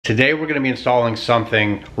Today we're going to be installing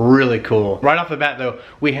something really cool. Right off the bat though,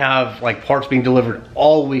 we have like parts being delivered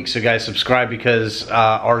all week, so guys subscribe because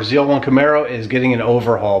our ZL1 Camaro is getting an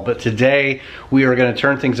overhaul. But today we are going to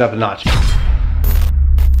turn things up a notch.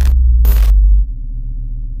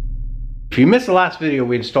 If you missed the last video,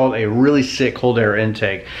 we installed a really sick cold air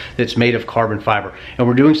intake that's made of carbon fiber. And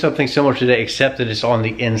we're doing something similar today, except that it's on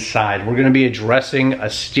the inside. We're gonna be addressing a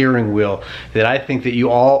steering wheel that I think that you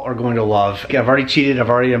all are going to love. I've already cheated, I've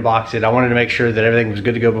already unboxed it. I wanted to make sure that everything was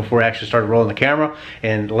good to go before we actually started rolling the camera.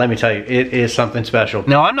 And let me tell you, it is something special.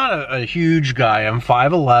 Now, I'm not a huge guy. I'm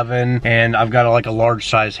 5'11", and I've got like a large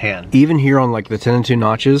size hand. Even here on like the 10 and 2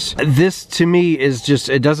 notches, this to me is just,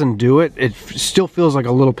 it doesn't do it. It still feels like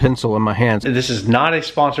a little pencil in my hand. This is not a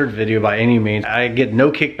sponsored video by any means. I get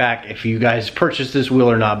no kickback if you guys purchase this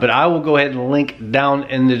wheel or not, but I will go ahead and link down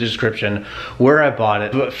in the description where I bought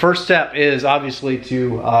it. But first step is obviously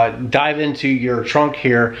to dive into your trunk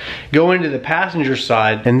here, go into the passenger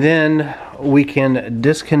side, and then we can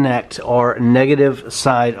disconnect our negative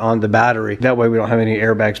side on the battery. That way we don't have any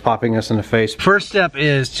airbags popping us in the face. First step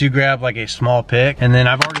is to grab like a small pick, and then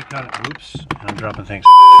I've already got it. Oops, I'm dropping things.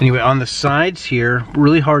 Anyway, on the sides here,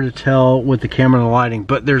 really hard to tell with the camera and the lighting,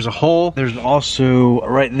 but there's a hole. There's also,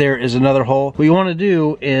 right there is another hole. What you want to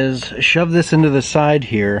do is shove this into the side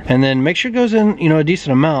here, and then make sure it goes in, you know, a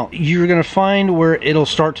decent amount. You're gonna find where it'll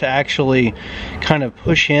start to actually kind of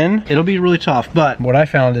push in. It'll be really tough, but what I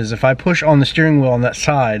found is if I push on the steering wheel on that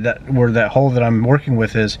side, where that hole that I'm working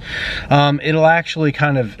with is, it'll actually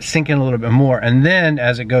kind of sink in a little bit more. And then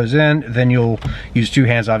as it goes in, then you'll use two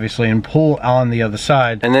hands obviously and pull on the other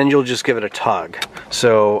side, and then you'll just give it a tug.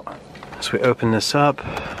 So as we open this up,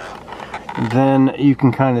 then you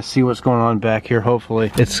can kind of see what's going on back here.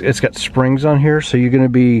 Hopefully it's got springs on here, so you're going to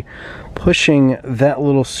be pushing that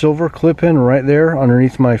little silver clip in right there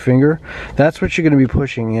underneath my finger. That's what you're going to be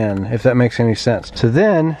pushing in, if that makes any sense. So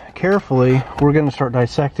then carefully we're going to start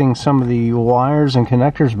dissecting some of the wires and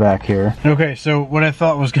connectors back here. Okay, so what I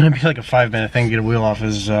thought was going to be like a 5-minute thing to get a wheel off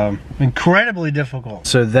is incredibly difficult.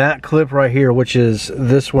 So that clip right here, which is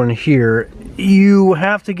this one here, you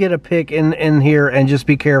have to get a pick in here and just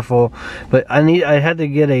be careful. But I had to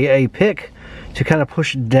get a pick to kind of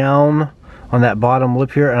push down on that bottom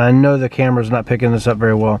lip here, and I know the camera's not picking this up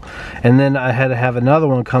very well. And then I had to have another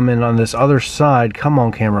one come in on this other side. Come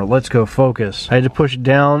on, camera, let's go focus. I had to push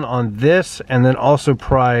down on this and then also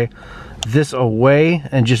pry this away,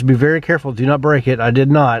 and just be very careful. Do not break it. I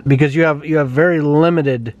did not, because you have very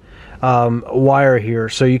limited wire here,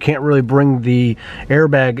 so you can't really bring the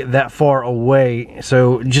airbag that far away,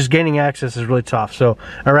 so just gaining access is really tough. So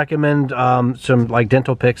I recommend some like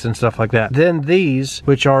dental picks and stuff like that. Then these,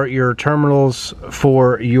 which are your terminals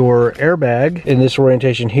for your airbag in this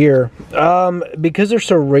orientation here, because they're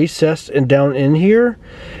so recessed and down in here,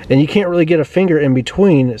 and you can't really get a finger in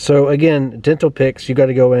between, so again, dental picks, you got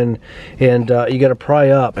to go in and you got to pry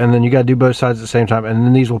up, and then you got to do both sides at the same time, and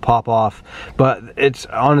then these will pop off. But it's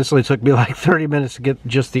honestly took me like 30 minutes to get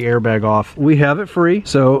just the airbag off. We have it free,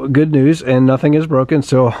 so good news, and nothing is broken.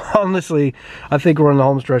 So honestly, I think we're on the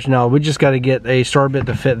home stretch now. We just got to get a star bit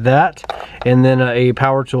to fit that, and then a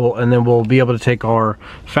power tool, and then we'll be able to take our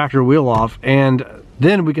factory wheel off, and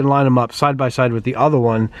then we can line them up side by side with the other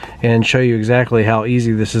one and show you exactly how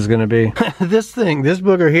easy this is going to be. This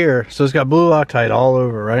booger here, so it's got blue Loctite all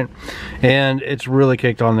over, right? And it's really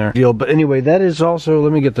caked on there. But anyway, that is also,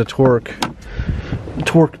 let me get the torque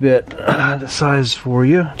bit, the size for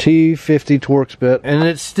you. T50 Torx bit. And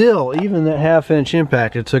it's still, even that 1/2 inch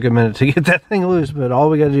impact, it took a minute to get that thing loose, but all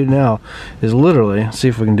we got to do now is literally, see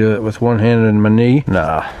if we can do it with one hand and my knee.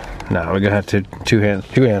 No, we're gonna have to two hands.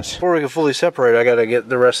 Before we can fully separate, I gotta get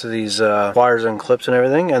the rest of these wires and clips and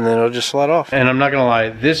everything, and then it'll just slide off. And I'm not gonna lie,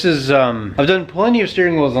 this is, I've done plenty of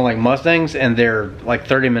steering wheels on like Mustangs, and they're like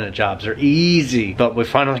 30-minute jobs. They're easy, but we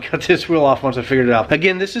finally got this wheel off once I figured it out.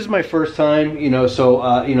 Again, this is my first time, you know,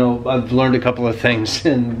 so, you know, I've learned a couple of things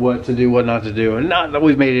and what to do, what not to do. And not that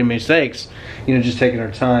we've made any mistakes, you know, just taking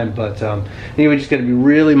our time. But anyway, just gotta be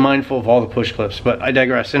really mindful of all the push clips. But I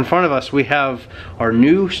digress. In front of us, we have our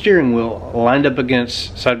new steering wheel lined up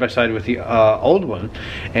against side by side with the old one,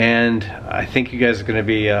 and I think you guys are going to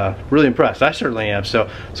be really impressed. I certainly am. So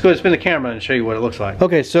let's go ahead and spin the camera and show you what it looks like.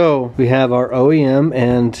 Okay, so we have our OEM,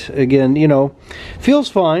 and again, you know, feels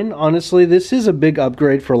fine. Honestly, this is a big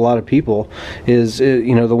upgrade for a lot of people, is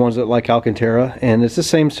you know, the ones that like Alcantara, and it's the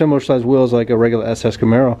same similar size wheels like a regular SS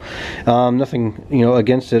Camaro. Nothing, you know,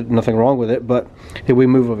 against it, nothing wrong with it, but if we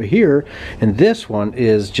move over here, and this one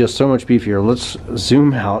is just so much beefier. Let's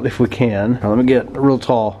zoom out if we can. Now, let me get real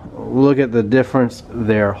tall look at the difference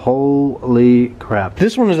there. Holy crap.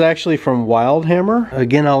 This one is actually from Wildhammer.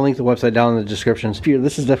 Again, I'll link the website down in the description.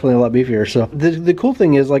 This is definitely a lot beefier. So the cool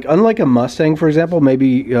thing is, like, unlike a Mustang, for example,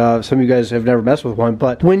 maybe some of you guys have never messed with one,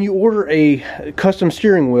 but when you order a custom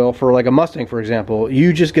steering wheel for like a Mustang, for example,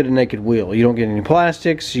 you just get a naked wheel. You don't get any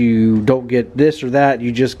plastics, you don't get this or that,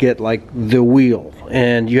 you just get like the wheel,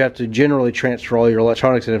 and you have to generally transfer all your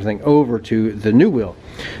electronics and everything over to the new wheel.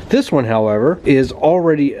 This one, however, is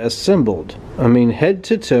already assembled. I mean, head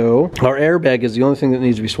to toe. Our airbag is the only thing that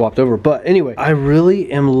needs to be swapped over. But anyway, I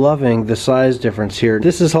really am loving the size difference here.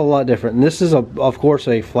 This is a lot different. And this is, of course,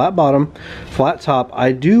 a flat bottom, flat top.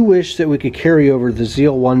 I do wish that we could carry over the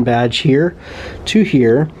ZL1 badge here to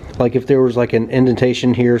here. Like if there was like an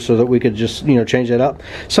indentation here so that we could just, you know, change that up.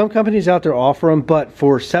 Some companies out there offer them, but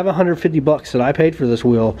for $750 that I paid for this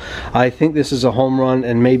wheel, I think this is a home run,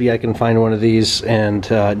 and maybe I can find one of these and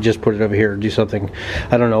just put it over here or do something.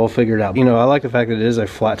 I don't know, we'll figure it out. You know, I like the fact that it is a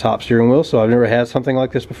flat top steering wheel, so I've never had something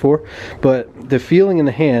like this before, but the feeling in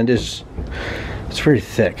the hand is, it's very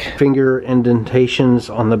thick. Finger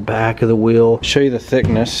indentations on the back of the wheel. Show you the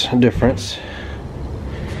thickness difference.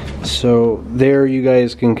 So there you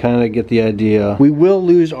guys can kind of get the idea. We will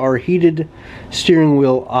lose our heated steering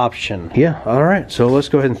wheel option. Yeah, all right, so let's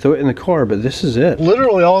go ahead and throw it in the car, but this is it.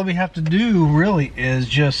 Literally all we have to do really is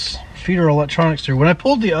just feed our electronics through. When I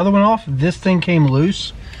pulled the other one off, this thing came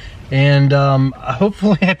loose, and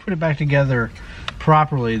hopefully I put it back together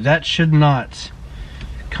properly. That should not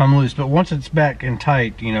come loose, but once it's back and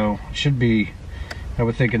tight, you know, it should be, I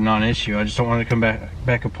would think, a non-issue. I just don't want it to come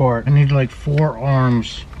back apart. I need like 4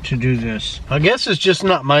 arms to do this. I guess it's just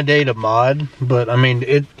not my day to mod, but I mean,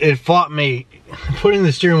 it fought me. Putting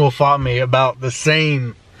the steering wheel fought me about the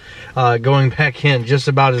same going back in, just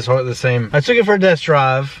about as hard, the same. I took it for a test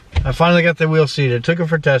drive. I finally got the wheel seated, took it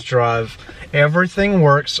for a test drive. Everything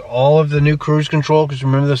works, all of the new cruise control, because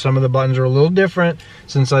remember that some of the buttons are a little different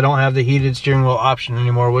since I don't have the heated steering wheel option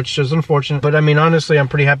anymore, which is unfortunate. But I mean, honestly, I'm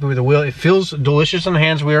pretty happy with the wheel. It feels delicious in the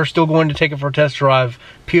hands. We are still going to take it for a test drive,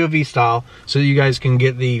 POV style, so that you guys can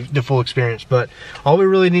get the full experience. But all we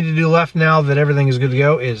really need to do left now that everything is good to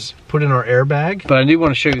go is put in our airbag. But I do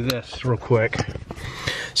want to show you this real quick.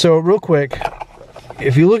 So real quick,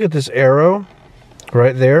 if you look at this arrow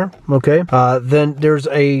right there, okay, then there's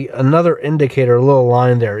another indicator, a little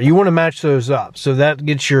line there. You want to match those up, so that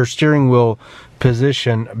gets your steering wheel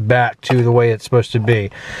position back to the way it's supposed to be.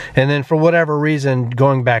 And then for whatever reason,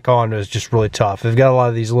 going back on was just really tough. They've got a lot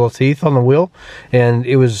of these little teeth on the wheel, and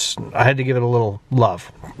I had to give it a little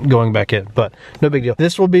love going back in, but no big deal.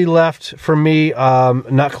 This will be left for me,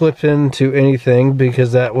 not clipped into anything,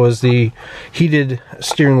 because that was the heated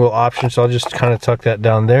steering wheel option, so I'll just kind of tuck that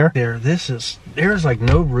down there. There's like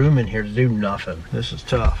no room in here to do nothing. This is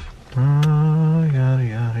tough. Yada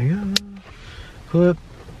yada yada. Clip.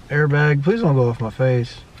 Airbag, please don't go off my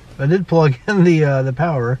face. I did plug in the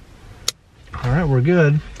power. All right, we're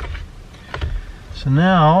good. So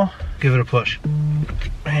now, give it a push.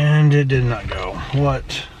 And it did not go.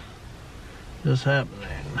 What is happening?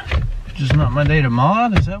 Just not my day to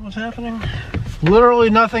mod? Is that what's happening? Literally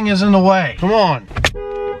nothing is in the way. Come on.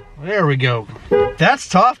 There we go. That's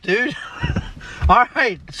tough, dude. All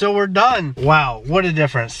right, so we're done. Wow, what a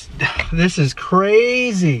difference. This is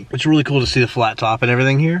crazy. It's really cool to see the flat top and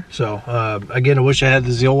everything here. So again, I wish I had the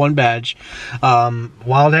ZL1 badge.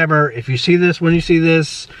 Wildhammer, if you see this, when you see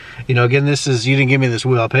this, you know, again, this is, you didn't give me this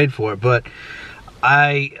wheel, I paid for it, but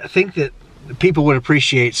I think that people would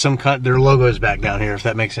appreciate their logos back down here, if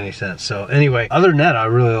that makes any sense. So anyway, other than that, I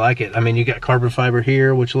really like it. I mean, you got carbon fiber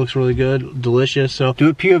here, which looks really good, delicious. So do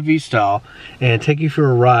it POV style and take you for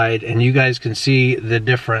a ride, and you guys can see the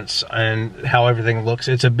difference and how everything looks.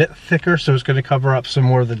 It's a bit thicker, so it's going to cover up some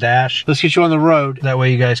more of the dash. Let's get you on the road. That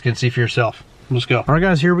way you guys can see for yourself. Let's go. All right,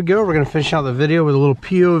 guys, here we go. We're going to finish out the video with a little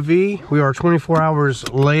POV. We are 24 hours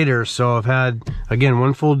later, so I've had, again,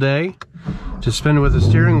 one full day to spend with the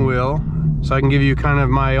steering wheel, so I can give you kind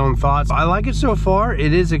of my own thoughts. I like it so far.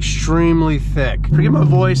 It is extremely thick. Forgive my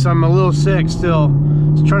voice, I'm a little sick still.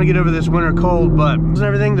 Just trying to get over this winter cold, but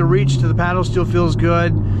everything, the reach to the paddle still feels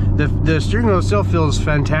good. The steering wheel still feels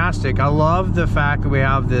fantastic. I love the fact that we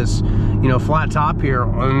have this, you know, flat top here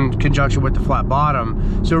in conjunction with the flat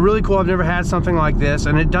bottom. So really cool. I've never had something like this,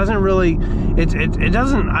 and it doesn't really, it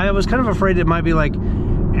doesn't, I was kind of afraid it might be like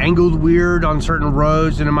angled weird on certain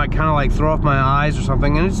roads and it might kind of like throw off my eyes or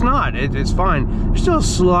something, and it's not. It's fine. There's still a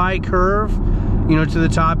slight curve, you know, to the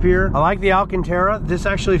top here. I like the Alcantara. This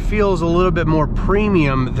actually feels a little bit more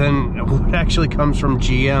premium than what actually comes from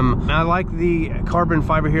GM. I like the carbon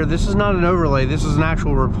fiber here. This is not an overlay. This is an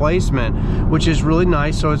actual replacement, which is really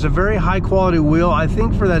nice. So it's a very high quality wheel. I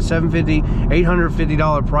think for that $750,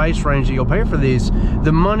 $850 price range that you'll pay for these,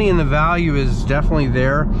 the money and the value is definitely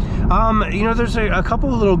there. You know, there's a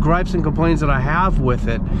couple of little gripes and complaints that I have with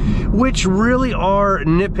it, which really are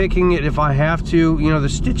nitpicking it if I have to. You know, the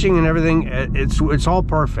stitching and everything, it's all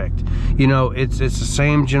perfect. You know, it's the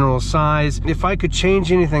same general size. If I could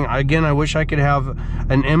change anything, again, I wish I could have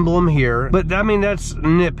an emblem here, but I mean, that's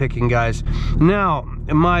nitpicking, guys. Now,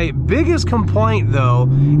 my biggest complaint though,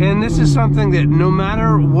 and this is something that no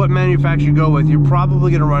matter what manufacturer you go with, you're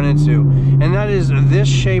probably gonna run into, and that is this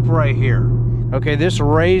shape right here. Okay, this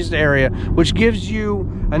raised area, which gives you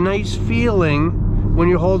a nice feeling when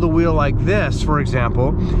you hold the wheel like this, for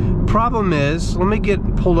example. Problem is, let me get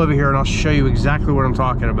pulled over here and I'll show you exactly what I'm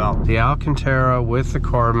talking about. The Alcantara with the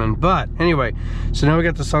carbon. But anyway, so now we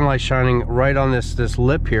got the sunlight shining right on this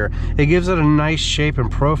lip here. It gives it a nice shape and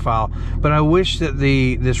profile, but I wish that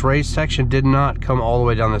this raised section did not come all the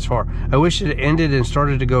way down this far. I wish it ended and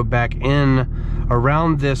started to go back in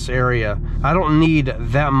around this area. I don't need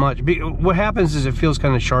that much. What happens is it feels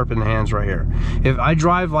kind of sharp in the hands right here. If I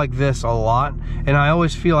drive like this a lot, and I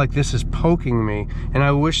always feel like this is poking me, and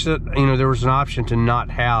I wish that, you know, there was an option to not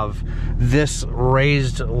have this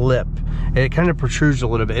raised lip. It kind of protrudes a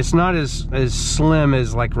little bit. It's not as slim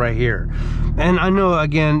as like right here. And I know,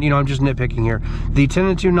 again, you know, I'm just nitpicking here. The 10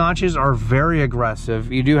 and 2 notches are very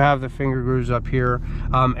aggressive. You do have the finger grooves up here.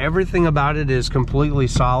 Everything about it is completely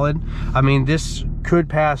solid. I mean, this could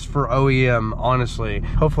pass for OEM, honestly.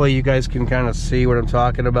 Hopefully you guys can kind of see what I'm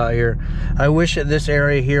talking about here. I wish that this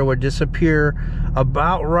area here would disappear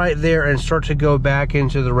about right there and start to go back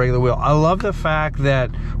into the regular wheel. I love the fact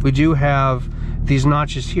that we do have these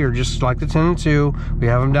notches here, just like the 10 and 2. We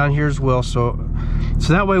have them down here as well, so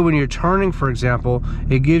that way when you're turning, for example,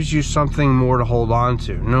 it gives you something more to hold on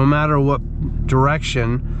to. No matter what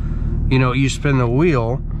direction, you know, you spin the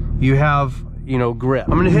wheel, you have, you know, grip.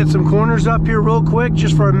 I'm gonna hit some corners up here real quick,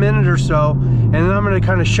 just for a minute or so, and then I'm gonna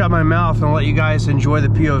kind of shut my mouth and let you guys enjoy the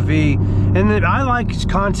POV. And then I like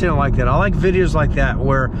content like that. I like videos like that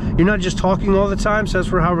where you're not just talking all the time, so that's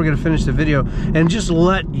how we're gonna finish the video, and just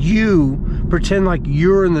let you pretend like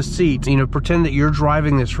you're in the seat. You know, pretend that you're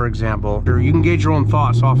driving this, for example. Or you can gauge your own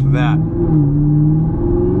thoughts off of that.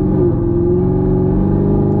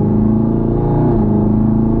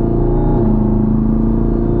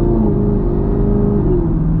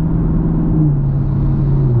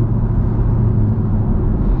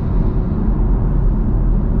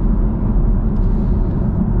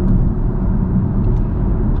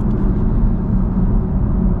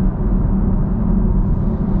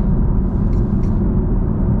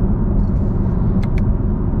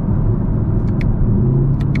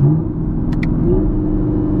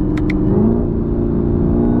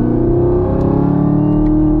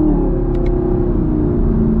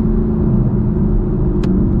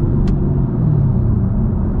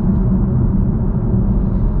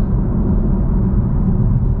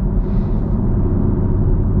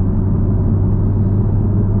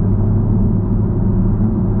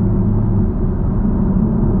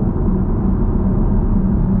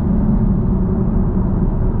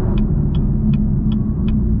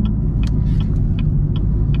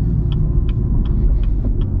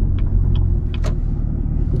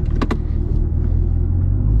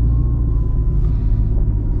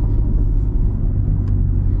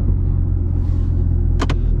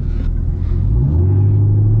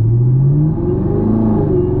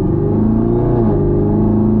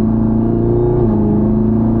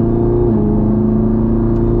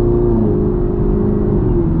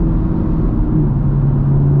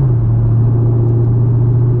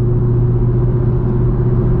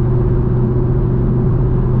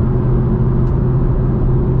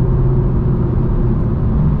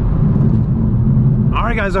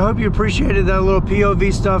 Guys, I hope you appreciated that little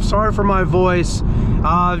POV stuff. Sorry for my voice,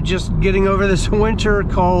 just getting over this winter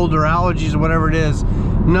cold or allergies or whatever it is.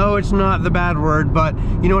 No, it's not the bad word, but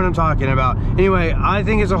you know what I'm talking about. Anyway, I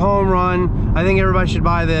think it's a home run. I think everybody should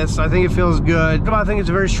buy this. I think it feels good. I think it's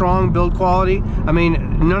a very strong build quality. I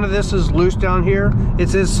mean, none of this is loose down here.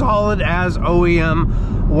 It's as solid as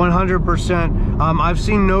OEM, 100%. I've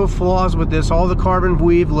seen no flaws with this. All the carbon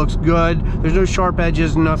weave looks good. There's no sharp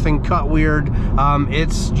edges, nothing cut weird.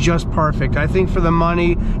 It's just perfect. I think for the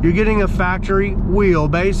money, you're getting a factory wheel,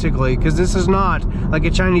 basically, because this is not like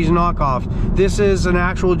a Chinese knockoff. This is an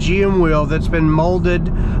actual GM wheel that's been molded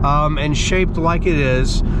and shaped like it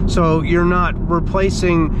is, so you're not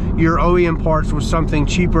replacing your OEM parts with something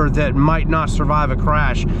cheaper that might not survive a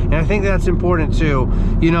crash. And I think that's important too.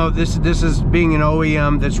 You know, this is being an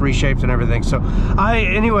OEM that's reshaped and everything. So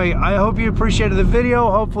anyway, I hope you appreciated the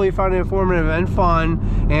video. Hopefully you found it informative and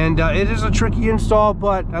fun. And it is a tricky install,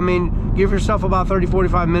 but I mean, give yourself about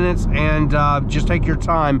 30-45 minutes and just take your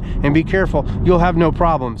time and be careful. You'll have no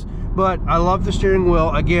problems. But I love the steering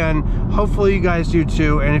wheel. Again, hopefully you guys do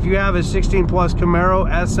too. And if you have a 16 plus Camaro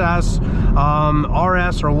SS,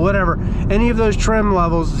 RS, or whatever, any of those trim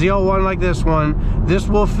levels, ZL1 like this one, this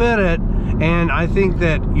will fit it. And I think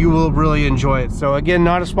that you will really enjoy it. So again,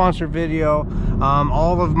 not a sponsored video.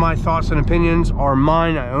 All of my thoughts and opinions are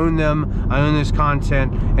mine. I own them. I own this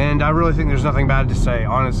content, and I really think there's nothing bad to say,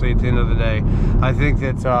 honestly, at the end of the day. I think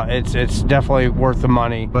that it's definitely worth the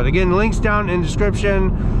money. But again, links down in the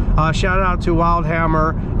description. Shout out to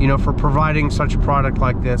Wildhammer, you know, for providing such a product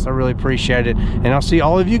like this. I really appreciate it. And I'll see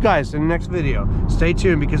all of you guys in the next video. Stay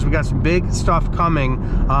tuned, because we got some big stuff coming.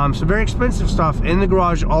 Some very expensive stuff in the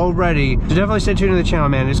garage already. So definitely stay tuned to the channel,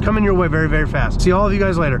 man. It's coming your way very, very fast. See all of you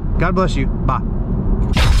guys later. God bless you. Bye.